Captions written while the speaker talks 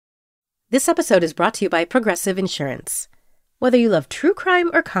This episode is brought to you by Progressive Insurance. Whether you love true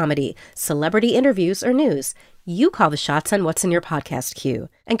crime or comedy, celebrity interviews or news, you call the shots on what's in your podcast queue.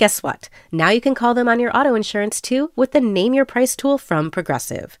 And guess what? Now you can call them on your auto insurance too with the Name Your Price tool from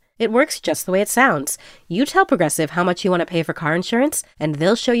Progressive. It works just the way it sounds. You tell Progressive how much you want to pay for car insurance, and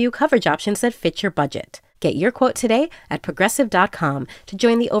they'll show you coverage options that fit your budget. Get your quote today at Progressive.com to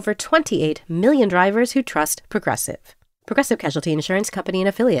join the over 28 million drivers who trust Progressive. Progressive Casualty Insurance Company and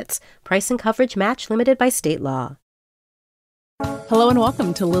Affiliates. Price and coverage match limited by state law. Hello and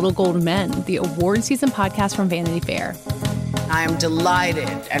welcome to Little Gold Men, the award season podcast from Vanity Fair. I am delighted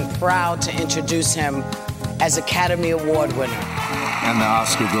and proud to introduce him as Academy Award winner. And the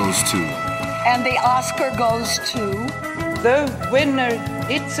Oscar goes to... And the Oscar goes to... The winner,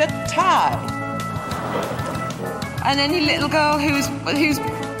 it's a tie. And any little girl who's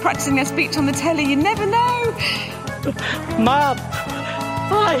practicing their speech on the telly, you never know. Mom,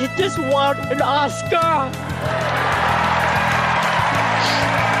 I just want an Oscar.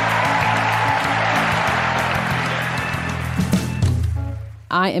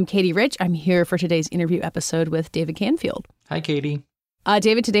 I am Katie Rich. I'm here for today's interview episode with David Canfield. Hi, Katie.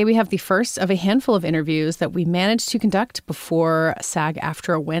 David, today we have the first of a handful of interviews that we managed to conduct before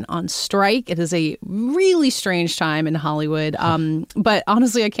SAG-AFTRA went on strike. It is a really strange time in Hollywood. But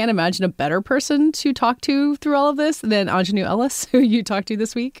honestly, I can't imagine a better person to talk to through all of this than Aunjanue Ellis, who you talked to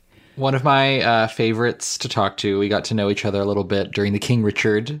this week. One of my favorites to talk to. We got to know each other a little bit during the King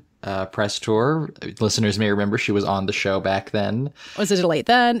Richard press tour. Listeners may remember she was on the show back then. Was it a delight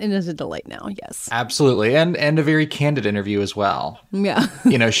then? And is it a delight now? Yes. Absolutely. And a very candid interview as well. Yeah.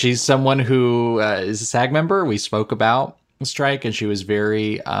 You know, she's someone who is a SAG member. We spoke about the strike, and she was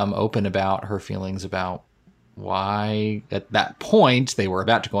very open about her feelings about why at that point they were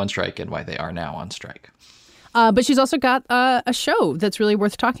about to go on strike and why they are now on strike. But she's also got a show that's really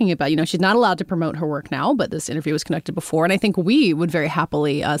worth talking about. You know, she's not allowed to promote her work now, but this interview was conducted before. And I think we would very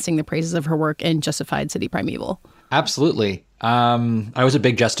happily sing the praises of her work in Justified City Primeval. Absolutely. I was a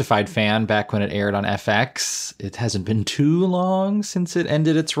big Justified fan back when it aired on FX. It hasn't been too long since it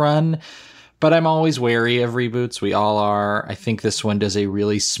ended its run, but I'm always wary of reboots. We all are. I think this one does a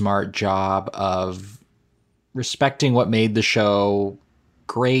really smart job of respecting what made the show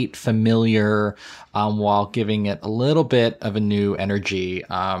great, familiar, while giving it a little bit of a new energy,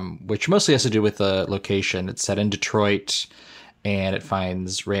 which mostly has to do with the location. It's set in Detroit, and it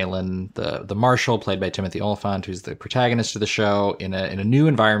finds Raylan, the marshal, played by Timothy Olyphant, who's the protagonist of the show, in a new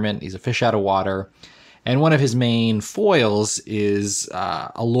environment. He's a fish out of water. And one of his main foils is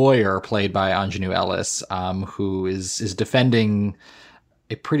a lawyer played by Aunjanue Ellis, who is defending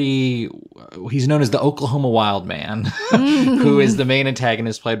he's known as the Oklahoma Wild Man, who is the main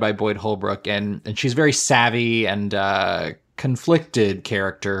antagonist played by Boyd Holbrook. And she's a very savvy and conflicted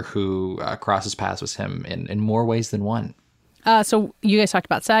character who crosses paths with him in more ways than one. So you guys talked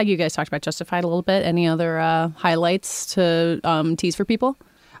about SAG. You guys talked about Justified a little bit. Any other highlights to tease for people?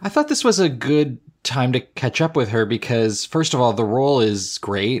 I thought this was a good time to catch up with her because, first of all, the role is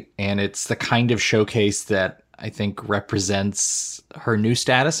great. And it's the kind of showcase that I think represents her new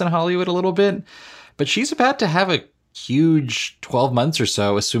status in Hollywood a little bit. But she's about to have a huge 12 months or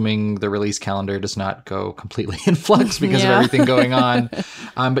so, assuming the release calendar does not go completely in flux because of everything going on.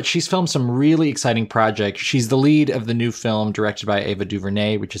 But she's filmed some really exciting projects. She's the lead of the new film directed by Ava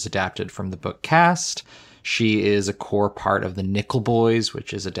DuVernay, which is adapted from the book Cast. She is a core part of The Nickel Boys,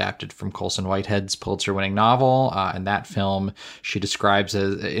 which is adapted from Colson Whitehead's Pulitzer-winning novel. And that film she describes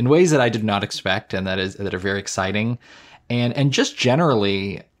as in ways that I did not expect and that are very exciting. And just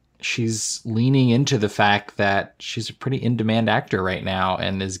generally, she's leaning into the fact that she's a pretty in-demand actor right now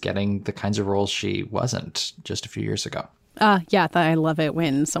and is getting the kinds of roles she wasn't just a few years ago. Yeah, I love it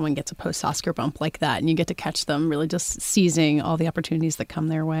when someone gets a post-Oscar bump like that and you get to catch them really just seizing all the opportunities that come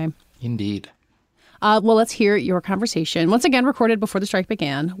their way. Indeed. Well, let's hear your conversation, once again recorded before the strike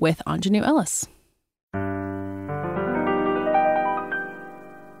began, with Aunjanue Ellis.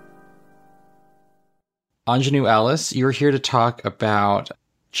 Aunjanue Ellis, you're here to talk about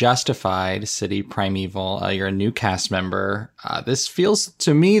Justified City Primeval. You're a new cast member. This feels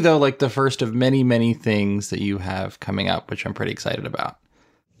to me, though, like the first of many, many things that you have coming up, which I'm pretty excited about.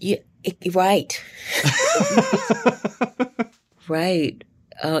 Yeah, right. Right.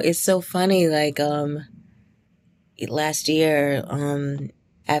 It's so funny. Like last year,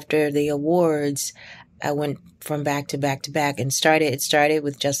 after the awards, I went from back to back to back and it started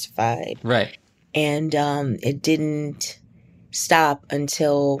with Justified. Right. And it didn't stop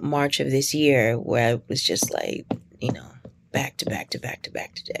until March of this year, where I was just like, back to back to back to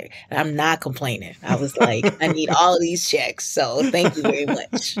back today. And I'm not complaining. I was like, I need all of these checks. So thank you very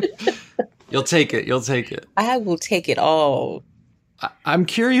much. You'll take it. You'll take it. I will take it all. I'm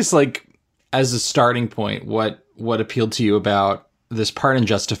curious, like, as a starting point, what appealed to you about this part in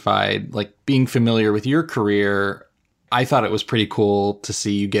Justified? Like, being familiar with your career, I thought it was pretty cool to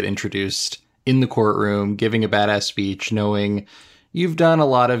see you get introduced in the courtroom, giving a badass speech, knowing you've done a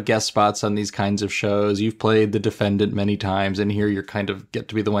lot of guest spots on these kinds of shows. You've played the defendant many times, and here you're kind of get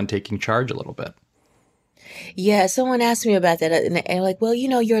to be the one taking charge a little bit. Yeah, someone asked me about that, and they're like, "Well,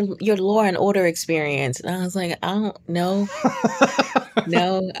 your Law and Order experience," and I was like, "I don't know."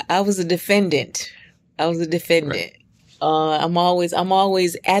 No, I was a defendant. Right. I'm always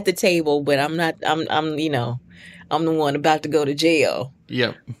at the table, but I'm not. I'm the one about to go to jail.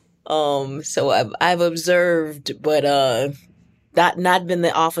 Yep. So I've observed, but not been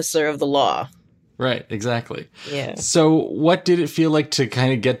the officer of the law. Right. Exactly. Yeah. So, what did it feel like to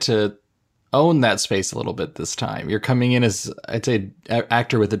kind of get to own that space a little bit this time? You're coming in as, I'd say, an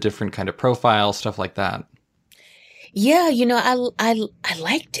actor with a different kind of profile, stuff like that. Yeah, I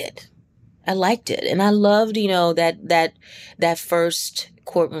liked it. I liked it. And I loved, that first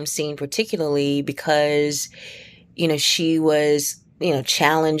courtroom scene particularly because, she was,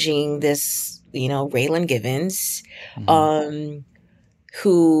 challenging this, Raylan Givens,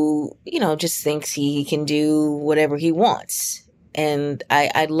 who, just thinks he can do whatever he wants. And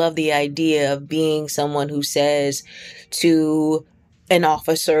I love the idea of being someone who says to an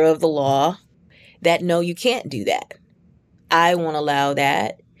officer of the law that, no, you can't do that. I won't allow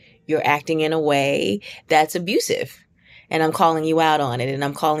that. You're acting in a way that's abusive. And I'm calling you out on it. And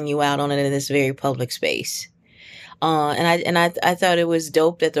I'm calling you out on it in this very public space. And I thought it was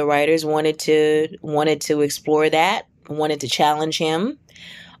dope that the writers wanted to explore that, wanted to challenge him.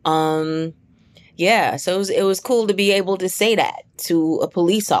 Yeah, so it was cool to be able to say that to a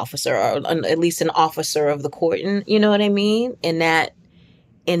police officer, or at least an officer of the court, and you know what I mean, in that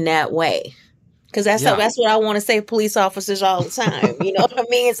way, because that's what I want to say to police officers all the time. You know what I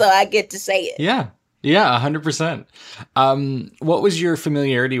mean? So I get to say it. Yeah, 100%. What was your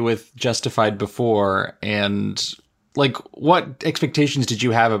familiarity with Justified before, and like what expectations did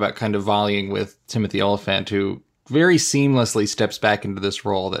you have about kind of volleying with Timothy Oliphant, who very seamlessly steps back into this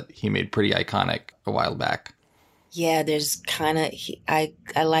role that he made pretty iconic a while back? Yeah, there's kind of, I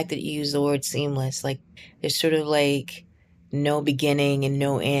like that you use the word seamless. Like, there's sort of like no beginning and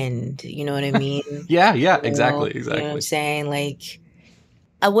no end. You know what I mean? Yeah, exactly. You know what I'm saying? Like,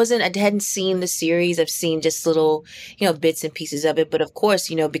 I hadn't seen the series. I've seen just little, bits and pieces of it. But of course,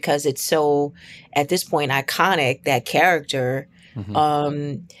 because it's so, at this point, iconic, that character,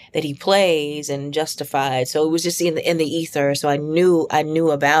 that he plays and Justified. So it was just in the ether. So I knew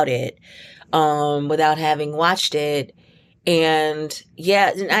about it, without having watched it. And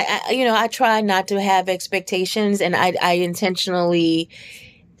yeah, and I try not to have expectations, and I intentionally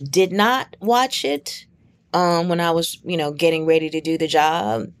did not watch it, when I was, getting ready to do the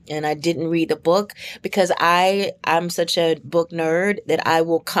job, and I didn't read the book because I'm such a book nerd that I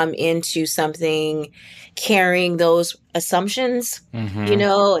will come into something carrying those assumptions,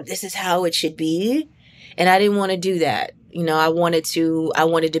 this is how it should be. And I didn't want to do that. I wanted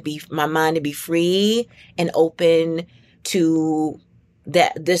to be, my mind to be free and open to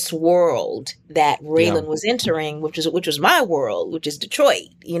this world that Raylan was entering, which was my world, which is Detroit,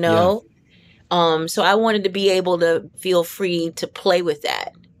 So I wanted to be able to feel free to play with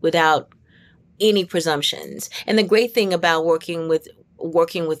that without any presumptions. And the great thing about working with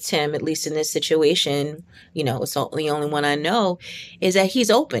Tim, at least in this situation, it's the only one I know, is that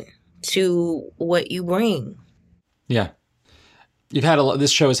he's open to what you bring. Yeah.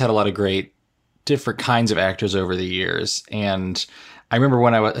 This show has had a lot of great different kinds of actors over the years. And I remember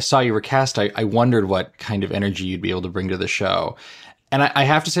when I saw you were cast, I wondered what kind of energy you'd be able to bring to the show. And I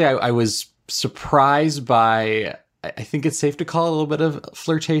have to say, I was surprised by, I think it's safe to call it a little bit of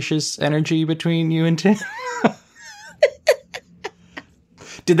flirtatious energy between you and Tim.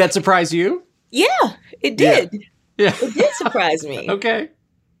 Did that surprise you? Yeah, it did. Yeah. It did surprise me. Okay.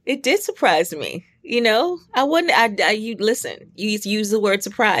 It did surprise me. You listen, you use the word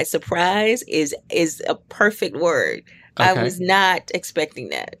surprise. Surprise is a perfect word. Okay. I was not expecting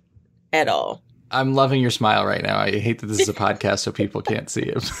that at all. I'm loving your smile right now. I hate that this is a podcast so people can't see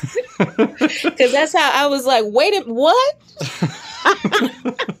it. Because that's how I was like, wait a what?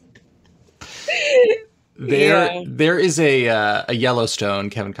 There is a Yellowstone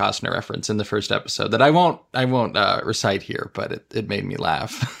Kevin Costner reference in the first episode that I won't recite here, but it made me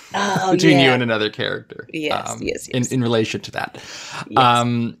laugh between you and another character. Yes. In relation to that.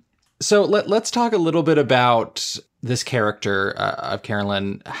 Yes. So let's talk a little bit about this character of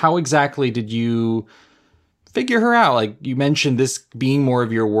Carolyn, how exactly did you figure her out? Like, you mentioned this being more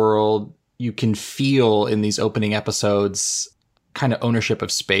of your world. You can feel in these opening episodes kind of ownership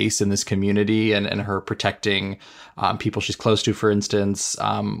of space in this community, and her protecting people she's close to, for instance.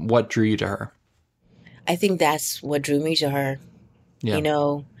 What drew you to her? I think that's what drew me to her,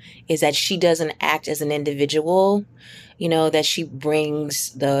 Yeah. Is that she doesn't act as an individual, that she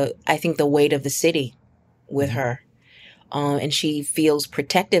brings the weight of the city with her. And she feels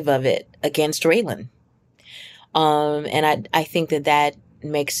protective of it against Raylan. And I think that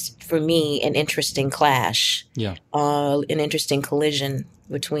makes, for me, an interesting clash. Yeah. An interesting collision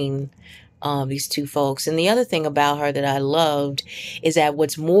between these two folks. And the other thing about her that I loved is that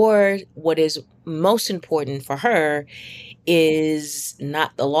what is most important for her is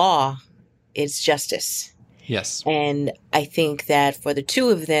not the law, it's justice. Yes. And I think that for the two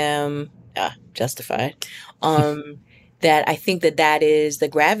of them, justified, that I think that is the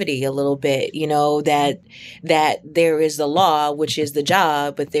gravity a little bit, that there is the law, which is the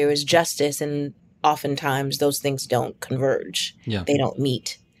job, but there is justice. And oftentimes those things don't converge. Yeah. They don't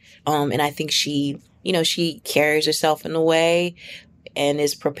meet. And I think she carries herself in a way and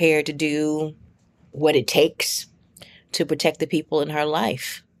is prepared to do what it takes to protect the people in her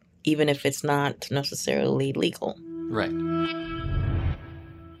life, even if it's not necessarily legal. Right.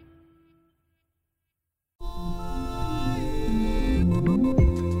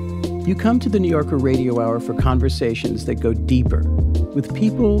 You come to the New Yorker Radio Hour for conversations that go deeper with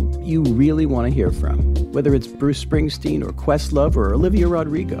people you really want to hear from, whether it's Bruce Springsteen or Questlove or Olivia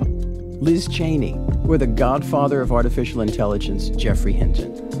Rodrigo, Liz Cheney, or the godfather of artificial intelligence, Jeffrey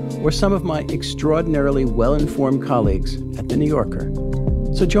Hinton, or some of my extraordinarily well-informed colleagues at the New Yorker.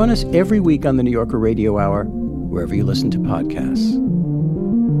 So join us every week on the New Yorker Radio Hour, wherever you listen to podcasts.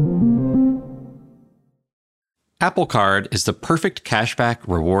 Apple Card is the perfect cashback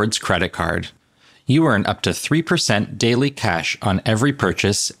rewards credit card. You earn up to 3% daily cash on every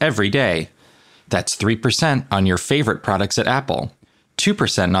purchase every day. That's 3% on your favorite products at Apple,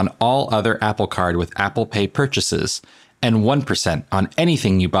 2% on all other Apple Card with Apple Pay purchases, and 1% on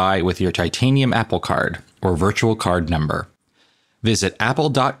anything you buy with your titanium Apple Card or virtual card number. Visit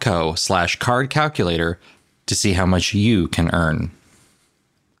apple.co/card calculator to see how much you can earn.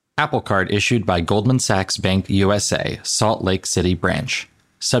 Apple Card issued by Goldman Sachs Bank USA, Salt Lake City branch.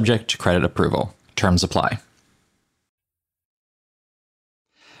 Subject to credit approval. Terms apply.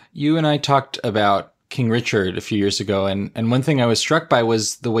 You and I talked about King Richard a few years ago, and one thing I was struck by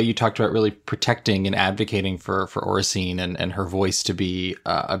was the way you talked about really protecting and advocating for Oracene and her voice to be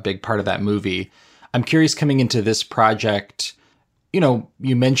a big part of that movie. I'm curious, coming into this project, you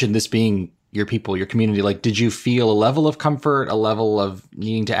mentioned this being your people, your community. Like, did you feel a level of comfort, a level of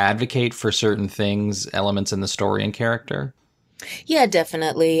needing to advocate for certain things, elements in the story and character? Yeah,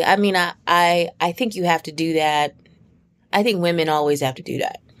 definitely. I mean, I think you have to do that. I think women always have to do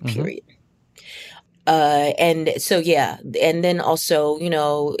that, period. And so, yeah. And then also,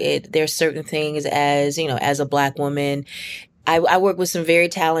 there's certain things as a Black woman, I work with some very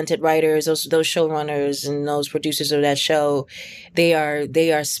talented writers, those showrunners and those producers of that show. They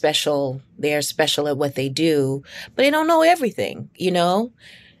are special. They are special at what they do, but they don't know everything, and,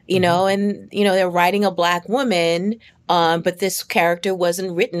 they're writing a Black woman. But this character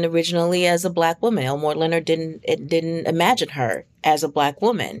wasn't written originally as a Black woman. Elmore Leonard didn't imagine her as a Black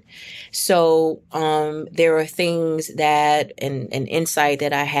woman. So, there are things that, and insight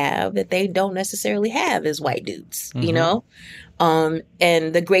that I have that they don't necessarily have as white dudes, and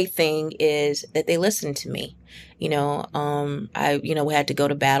the great thing is that they listen to me. I had to go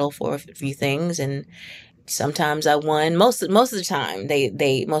to battle for a few things, and sometimes I won. Most of the time,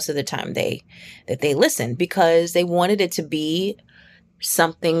 they listened because they wanted it to be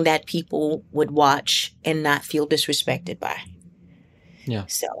something that people would watch and not feel disrespected by. Yeah.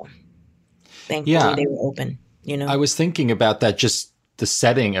 So, thankfully, they were open. I was thinking about that. Just the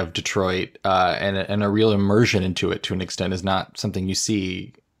setting of Detroit and a real immersion into it, to an extent, is not something you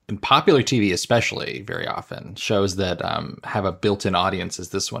see in popular TV, especially very often. Shows that have a built-in audience, as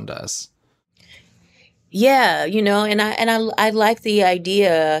this one does. Yeah, and I like the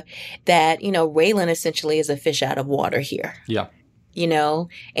idea that, Raylan essentially is a fish out of water here. Yeah. And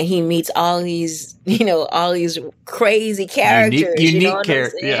he meets all these crazy characters. Unique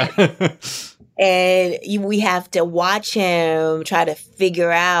characters. Yeah. And we have to watch him try to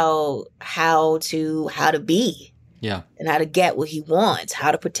figure out how to be. Yeah. And how to get what he wants,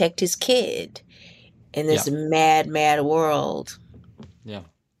 how to protect his kid in this mad, mad world. Yeah.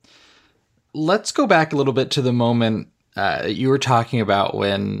 Let's go back a little bit to the moment you were talking about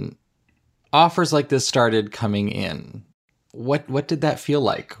when offers like this started coming in, what did that feel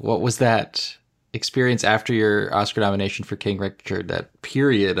like? What was that experience after your Oscar nomination for King Richard, that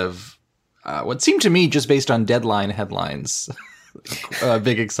period of what seemed to me, just based on Deadline headlines,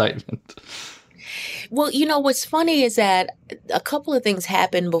 big excitement? Well, what's funny is that a couple of things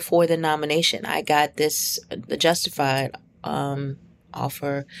happened before the nomination. I got the Justified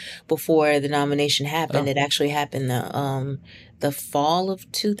offer before the nomination happened. It actually happened the fall of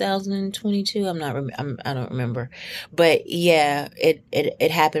 2022. I don't remember, but yeah,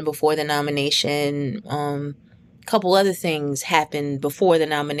 it happened before the nomination. A couple other things happened before the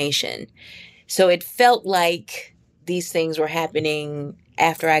nomination, so it felt like these things were happening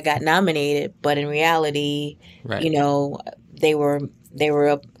after I got nominated, but in reality, right. They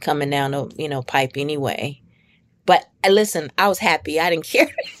were coming down the pipe anyway. But listen, I was happy. I didn't care.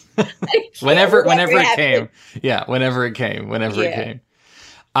 Whenever it came. Yeah, whenever it came.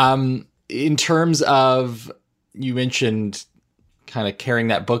 In terms of, you mentioned kind of carrying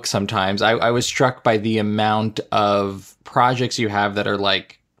that book sometimes, I was struck by the amount of projects you have that are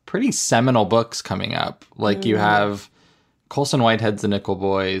like pretty seminal books coming up. Like you have Colson Whitehead's The Nickel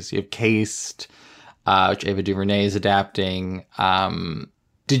Boys, you have Cased, which Ava DuVernay is adapting.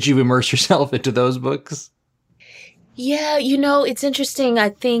 Did you immerse yourself into those books? Yeah, it's interesting. I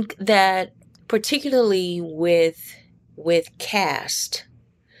think that particularly with Cast,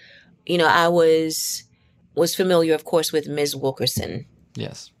 I was familiar, of course, with Ms. Wilkerson.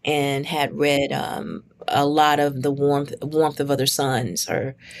 Yes. And had read a lot of the Warmth of Other Suns,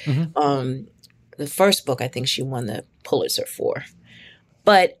 or the first book I think she won the Pulitzer for.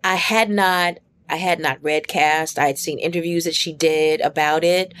 But I had not read Cast. I had seen interviews that she did about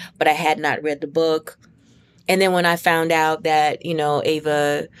it, but I had not read the book. And then when I found out that,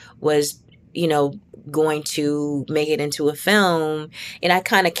 Ava was, going to make it into a film, and I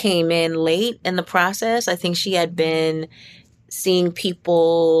kind of came in late in the process. I think she had been seeing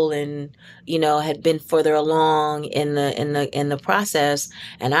people and, had been further along in the process.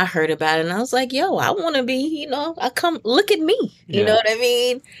 And I heard about it and I was like, yo, I want to be, look at me. You know what I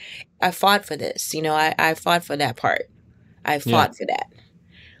mean? I fought for this, I fought for that part. I fought for that.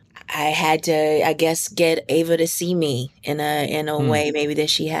 I had to, I guess, get Ava to see me in a way maybe that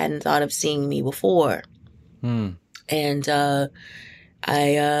she hadn't thought of seeing me before. And I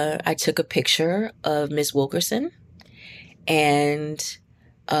took a picture of Ms. Wilkerson and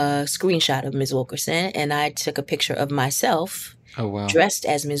a screenshot of Ms. Wilkerson, and I took a picture of myself dressed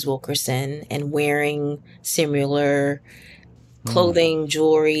as Ms. Wilkerson and wearing similar clothing,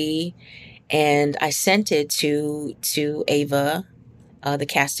 jewelry, and I sent it to Ava, the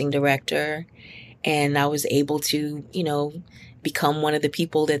casting director, and I was able to, become one of the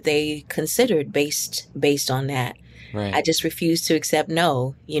people that they considered based on that. Right. I just refused to accept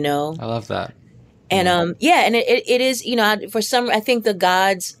no, I love that. And and it is, for some, I think the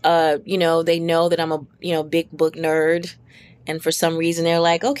gods, they know that I'm a big book nerd, and for some reason they're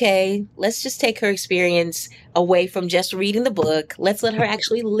like, okay, let's just take her experience away from just reading the book. Let's let her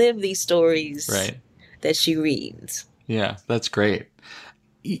actually live these stories that she reads. Yeah, that's great.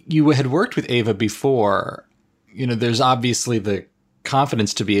 You had worked with Ava before. There's obviously the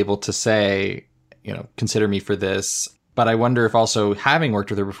confidence to be able to say, consider me for this. But I wonder if also, having worked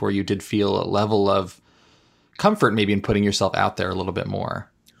with her before, you did feel a level of comfort maybe in putting yourself out there a little bit more.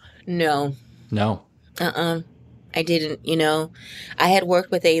 No. I didn't, I had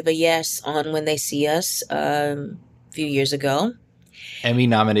worked with Ava, yes, on When They See Us a few years ago.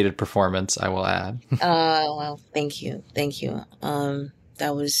 Emmy-nominated performance, I will add. Well, thank you.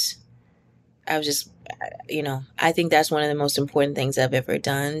 I was just, I think that's one of the most important things I've ever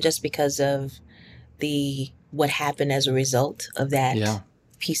done, just because of what happened as a result of that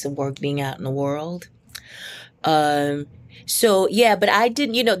piece of work being out in the world. So yeah, but I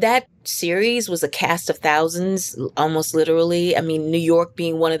didn't, that series was a cast of thousands, almost literally. I mean, New York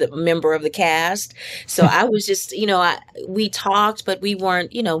being one of the member of the cast. So I was just, we talked, but I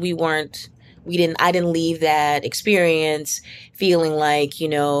didn't leave that experience feeling like,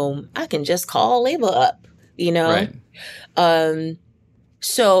 I can just call Ava up, Right.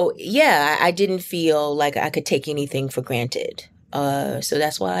 So yeah, I didn't feel like I could take anything for granted. So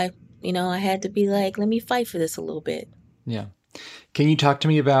that's why, I had to be like, let me fight for this a little bit. Yeah. Can you talk to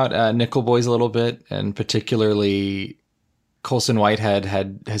me about Nickel Boys a little bit, and particularly Colson Whitehead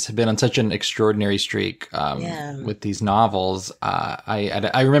has been on such an extraordinary streak with these novels.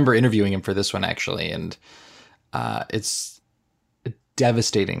 I remember interviewing him for this one, actually, and it's a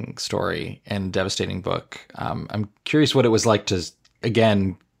devastating story and devastating book. I'm curious what it was like to,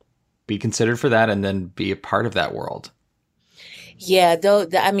 again, be considered for that and then be a part of that world. Yeah, though,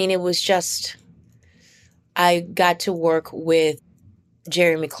 I mean, it was just, I got to work with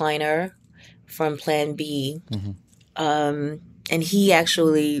Jeremy Kleiner from Plan B. And he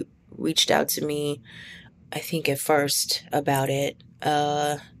actually reached out to me, I think at first about it.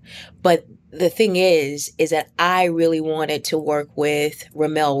 But the thing is that I really wanted to work with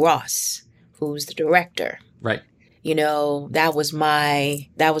Ramel Ross, who's the director. Right. You know, that was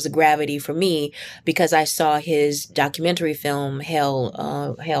a gravity for me because I saw his documentary film,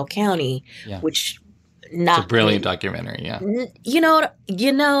 Hell County, which it's a brilliant documentary. Yeah.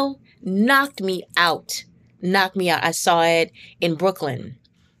 Knocked me out. I saw it in Brooklyn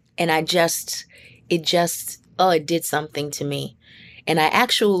and it did something to me. And I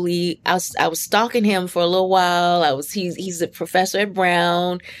was stalking him for a little while. He's a professor at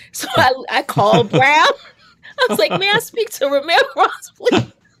Brown. So I called Brown. I was like, may I speak to Ramel Ross,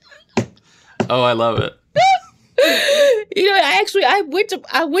 please? Oh, I love it. I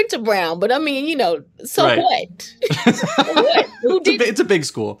went to Brown, but I mean, so right. What? What? It's a big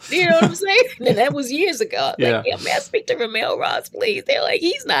school. You know what I'm saying? And that was years ago. Yeah. Like, may I speak to Ramel Ross, please? They're like,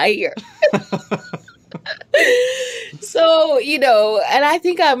 he's not here. So, and I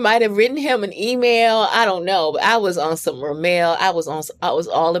think I might have written him an email. I don't know, but I was on some Ramel. I was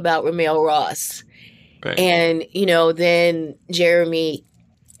all about Ramel Ross. Right. And, then Jeremy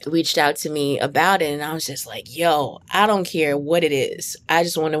reached out to me about it and I was just like, yo, I don't care what it is. I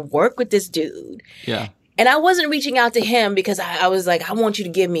just want to work with this dude. Yeah. And I wasn't reaching out to him because I was like, I want you to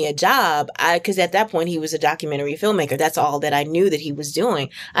give me a job. Because at that point he was a documentary filmmaker. That's all that I knew that he was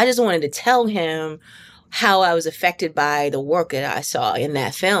doing. I just wanted to tell him how I was affected by the work that I saw in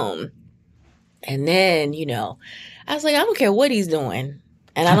that film. And then, I was like, I don't care what he's doing.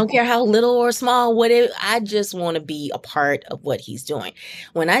 And I don't care how little or small, I just want to be a part of what he's doing.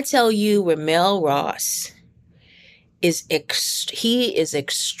 When I tell you Ramel Ross is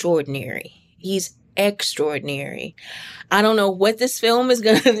extraordinary. He's extraordinary. I don't know what this film is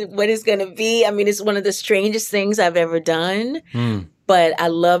gonna be. I mean, it's one of the strangest things I've ever done. But I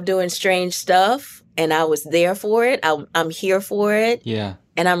love doing strange stuff, and I was there for it. I'm here for it. Yeah.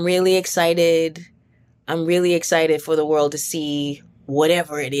 And I'm really excited. I'm really excited for the world to see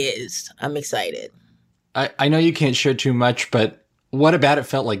whatever it is. I'm excited. I know you can't share too much, but what about it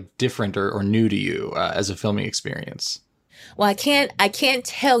felt like different or new to you as a filming experience? Well, I can't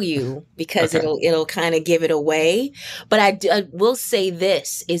tell you because Okay. it'll kind of give it away. But I will say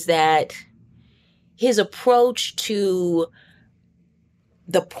this is that his approach to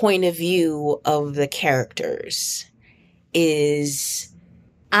the point of view of the characters is,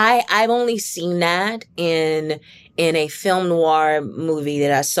 I've only seen that in a film noir movie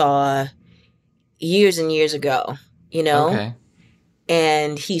that I saw years and years ago, Okay.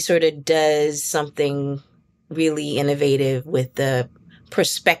 And he sort of does something really innovative with the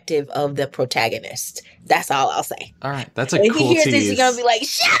perspective of the protagonist. That's all I'll say. All right. That's a When cool he hears tease. this, he's going to be like,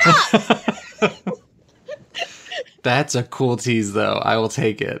 shut up! That's a cool tease, though. I will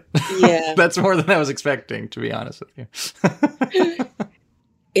take it. Yeah. That's more than I was expecting, to be honest with you.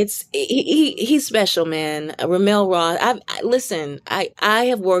 He's special, man. Ramel Ross. I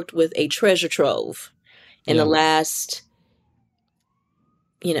have worked with a treasure trove in the last,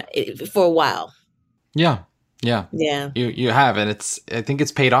 for a while. Yeah. You have, and I think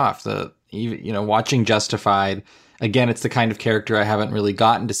it's paid off. Watching Justified, again, it's the kind of character I haven't really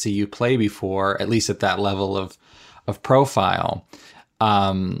gotten to see you play before, at least at that level of profile.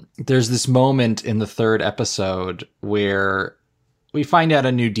 There's this moment in the third episode where we find out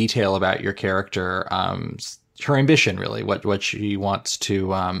a new detail about your character, her ambition, really, what she wants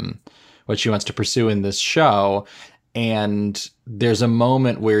to pursue in this show. And there's a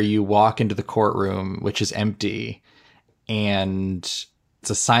moment where you walk into the courtroom, which is empty, and it's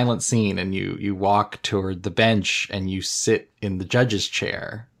a silent scene, and you walk toward the bench and you sit in the judge's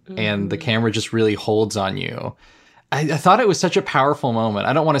chair, and the camera just really holds on you. I thought it was such a powerful moment.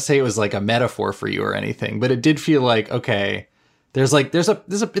 I don't want to say it was like a metaphor for you or anything, but it did feel like, okay, there's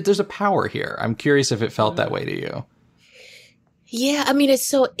a power here. I'm curious if it felt that way to you. Yeah, I mean,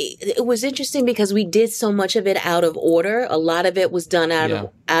 it was interesting because we did so much of it out of order. A lot of it was done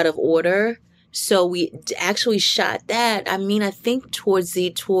out of order. So we actually shot that. I mean, I think towards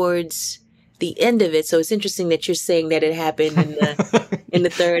the end of it. So it's interesting that you're saying that it happened in the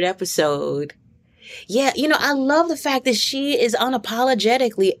third episode. Yeah, I love the fact that she is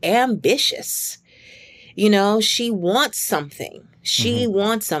unapologetically ambitious. She wants something. She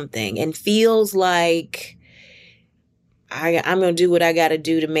wants something and feels like I'm going to do what I got to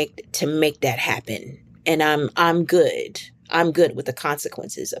do to make that happen. And I'm good. I'm good with the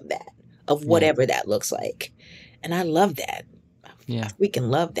consequences of that, of whatever that looks like. And I love that. I freaking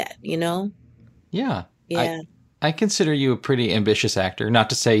love that, you know? Yeah. Yeah. I consider you a pretty ambitious actor. Not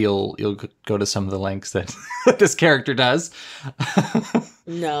to say you'll go to some of the lengths that this character does.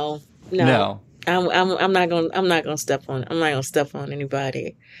 No. I'm not gonna step on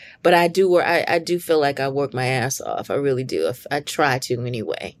anybody. But I do feel like I work my ass off. I really do. I try to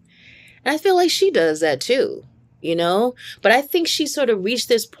anyway. And I feel like she does that too, you know? But I think she sort of reached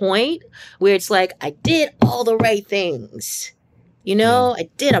this point where it's like, I did all the right things. You know,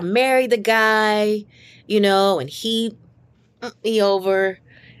 I married the guy, you know, and he fucked me over,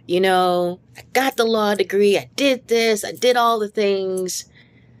 you know, I got the law degree. I did this. I did all the things.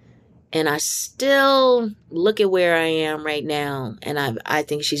 And I still look at where I am right now. And I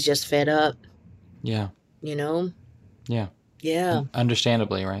think she's just fed up. Yeah. You know? Yeah. Yeah.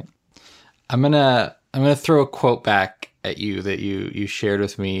 Understandably, right? I'm gonna throw a quote back at you that you shared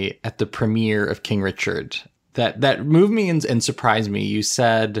with me at the premiere of King Richard. That moved me and surprised me. You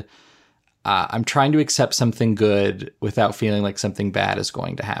said, I'm trying to accept something good without feeling like something bad is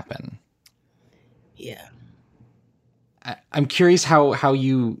going to happen. Yeah. I'm curious how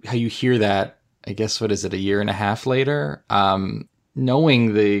you hear that. I guess, what is it, a year and a half later?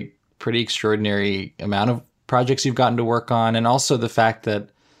 Knowing the pretty extraordinary amount of projects you've gotten to work on, and also the fact that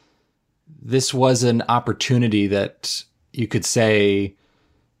this was an opportunity that you could say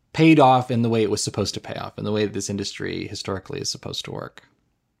paid off in the way it was supposed to pay off, in the way that this industry historically is supposed to work.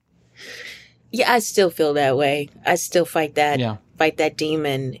 Yeah, I still feel that way. I still fight that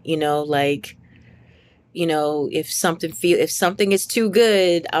demon, you know, like, you know, if something is too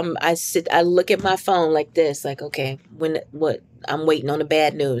good, I look at my phone like this, like, okay, I'm waiting on the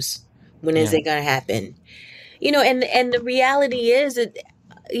bad news. When is it going to happen? You know, and the reality is that,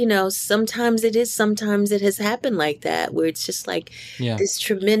 you know, sometimes it has happened like that, where it's just like this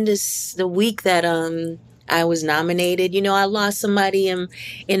tremendous, the week that, I was nominated, you know, I lost somebody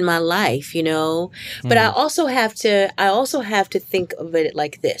in my life, you know, but I also have to think of it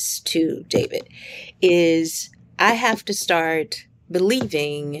like this too, David, is I have to start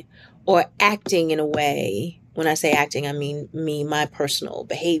believing or acting in a way. When I say acting, I mean my personal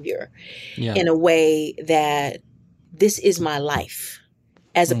behavior in a way that this is my life,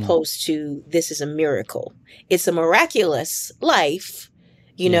 as opposed to this is a miracle. It's a miraculous life,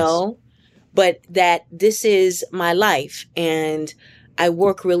 you know, but that this is my life, and I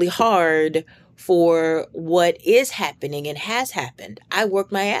work really hard for what is happening and has happened. I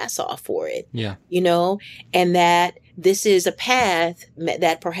work my ass off for it, you know, and that this is a path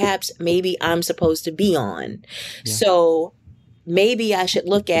that perhaps maybe I'm supposed to be on. So maybe I should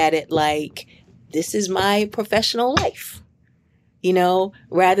look at it like this is my professional life, you know,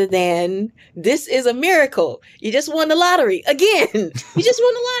 rather than this is a miracle. You just won the lottery again. You just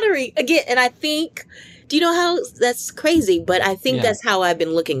won the lottery again. And I think, do you know how that's crazy? But I think that's how I've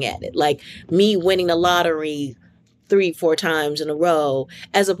been looking at it. Like me winning the lottery 3-4 times in a row,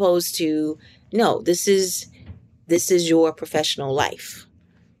 as opposed to, no, this is your professional life.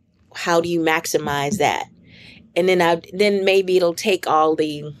 How do you maximize that? And then maybe it'll take all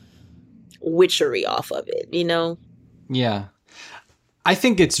the witchery off of it, you know? Yeah. I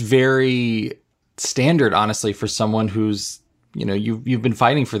think it's very standard, honestly, for someone who's, you know, you've been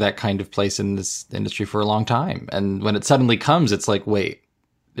fighting for that kind of place in this industry for a long time. And when it suddenly comes, it's like, wait,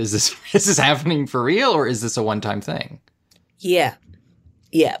 is this happening for real, or is this a one-time thing? Yeah.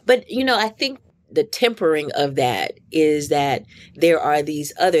 Yeah. But, you know, I think the tempering of that is that there are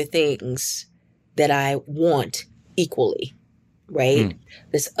these other things that I want equally. Right.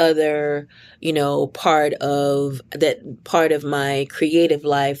 This other, you know, part of my creative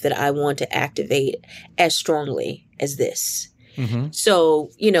life that I want to activate as strongly as this. So,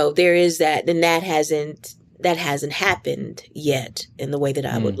 you know, there is that, and that hasn't happened yet in the way that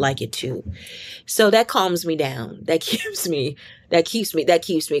I would like it to. So that calms me down. That keeps me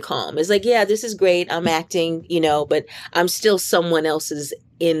calm. It's like, yeah, this is great. I'm acting, you know, but I'm still someone else's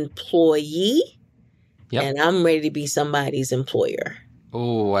employee. Yep. And I'm ready to be somebody's employer.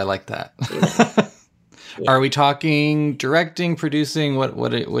 Oh, I like that. Are we talking directing, producing?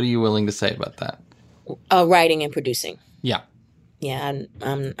 What are you willing to say about that? Writing and producing. Yeah. Yeah,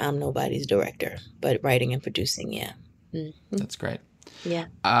 I'm nobody's director, but writing and producing, yeah. That's great. Yeah.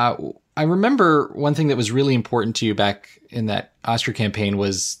 I remember one thing that was really important to you back in that Oscar campaign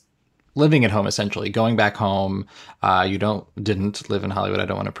was living at home, essentially, going back home. You didn't live in Hollywood. I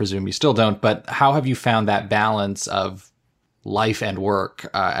don't want to presume you still don't, but how have you found that balance of life and work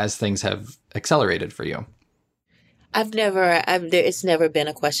as things have accelerated for you? It's never been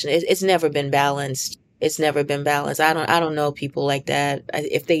a question. It's never been balanced. It's never been balanced. I don't know people like that.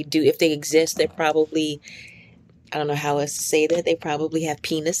 If they exist, they're probably I don't know how else to say that. They probably have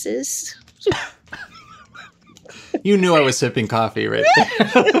penises. You knew I was sipping coffee right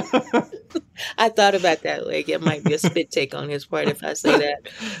there. I thought about that. Like, it might be a spit take on his part if I say that.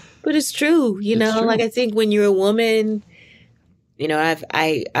 But it's true, you know? True. Like, I think when you're a woman, you know,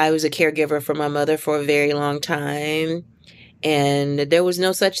 I was a caregiver for my mother for a very long time. And there was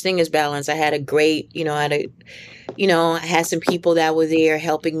no such thing as balance. I had a great, I had some people that were there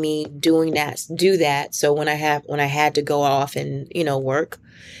helping me do that. So when I had to go off and, work,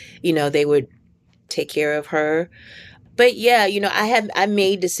 they would take care of her. But yeah, I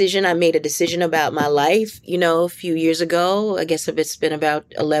made a decision about my life, a few years ago. I guess it's been about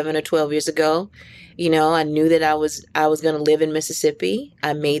 11 or 12 years ago. I knew that I was going to live in Mississippi.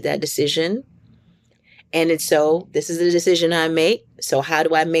 I made that decision. And so this is the decision I make. So how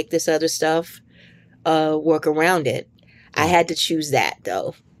do I make this other stuff work around it? I had to choose that,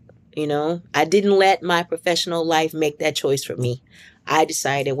 though. I didn't let my professional life make that choice for me. I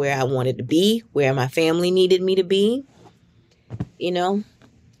decided where I wanted to be, where my family needed me to be, and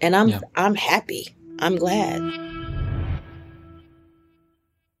I'm happy. I'm glad.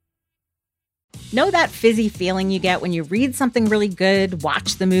 Know that fizzy feeling you get when you read something really good,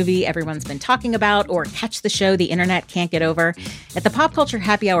 watch the movie everyone's been talking about, or catch the show the internet can't get over? At the Pop Culture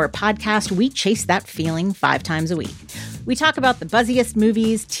Happy Hour podcast, we chase that feeling 5 times a week. We talk about the buzziest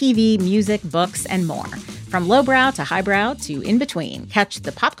movies, TV, music, books, and more. From lowbrow to highbrow to in between. Catch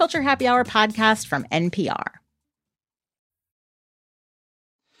the Pop Culture Happy Hour podcast from NPR.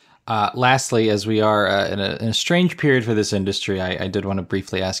 Lastly, as we are in a strange period for this industry, I did want to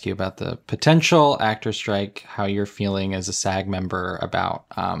briefly ask you about the potential actor strike, how you're feeling as a SAG member about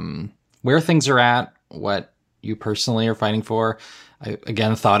where things are at, what you personally are fighting for. I,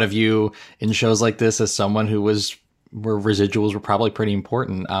 again, thought of you in shows like this as someone where residuals were probably pretty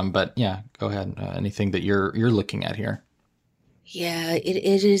important. But yeah, go ahead. Anything that you're looking at here? Yeah, it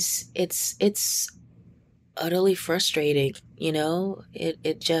is. It's utterly frustrating.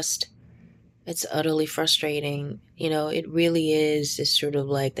 It's utterly frustrating. It really is. It's sort of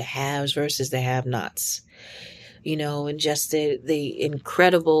like the haves versus the have-nots, and just the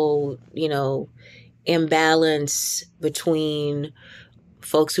incredible, imbalance between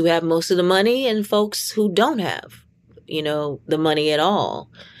folks who have most of the money and folks who don't have, the money at all.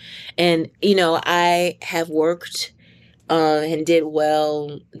 And, I have worked and did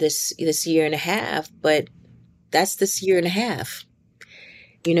well this year and a half, but that's this year and a half,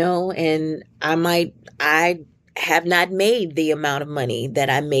 and I have not made the amount of money that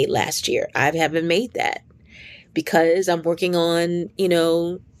I made last year. I haven't made that because I'm working on,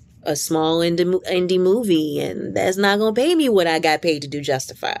 a small indie movie, and that's not going to pay me what I got paid to do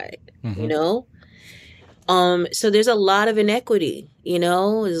Justified, So there's a lot of inequity,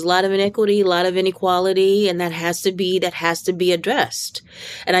 there's a lot of inequity, a lot of inequality, and that has to be addressed.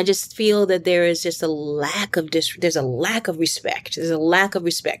 And I just feel that there is just there's a lack of respect. There's a lack of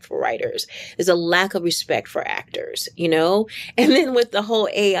respect for writers. There's a lack of respect for actors, And then with the whole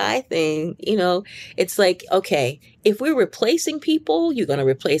AI thing, it's like, okay, if we're replacing people, you're going to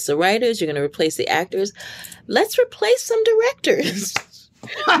replace the writers, you're going to replace the actors. Let's replace some directors.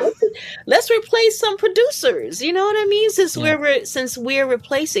 Let's replace some producers. You know what I mean? Since we're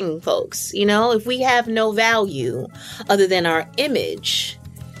replacing folks, if we have no value other than our image,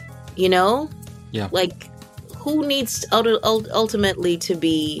 like who needs ultimately to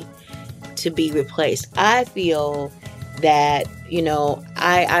be replaced? I feel that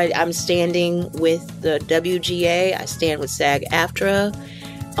I'm standing with the WGA. I stand with SAG-AFTRA.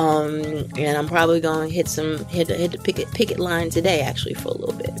 And I'm probably going to hit the picket line today, actually, for a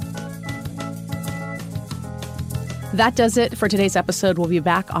little bit. That does it for today's episode. We'll be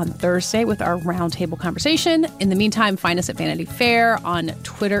back on Thursday with our roundtable conversation. In the meantime, find us at Vanity Fair, on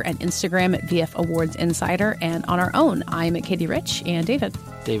Twitter and Instagram at VF Awards Insider, and on our own. I'm at Katie Rich and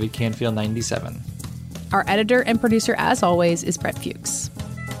David Canfield 97. Our editor and producer, as always, is Brett Fuchs.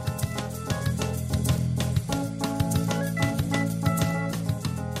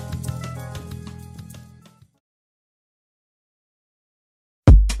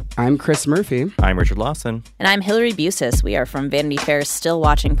 I'm Chris Murphy. I'm Richard Lawson. And I'm Hillary Busis. We are from Vanity Fair's Still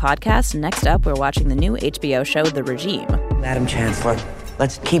Watching podcast. Next up, we're watching the new HBO show, The Regime. Madam Chancellor,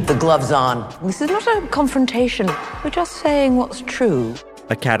 let's keep the gloves on. This is not a confrontation. We're just saying what's true.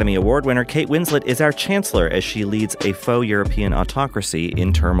 Academy Award winner Kate Winslet is our chancellor as she leads a faux European autocracy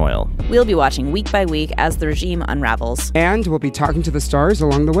in turmoil. We'll be watching week by week as the regime unravels. And we'll be talking to the stars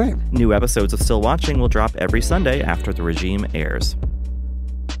along the way. New episodes of Still Watching will drop every Sunday after The Regime airs.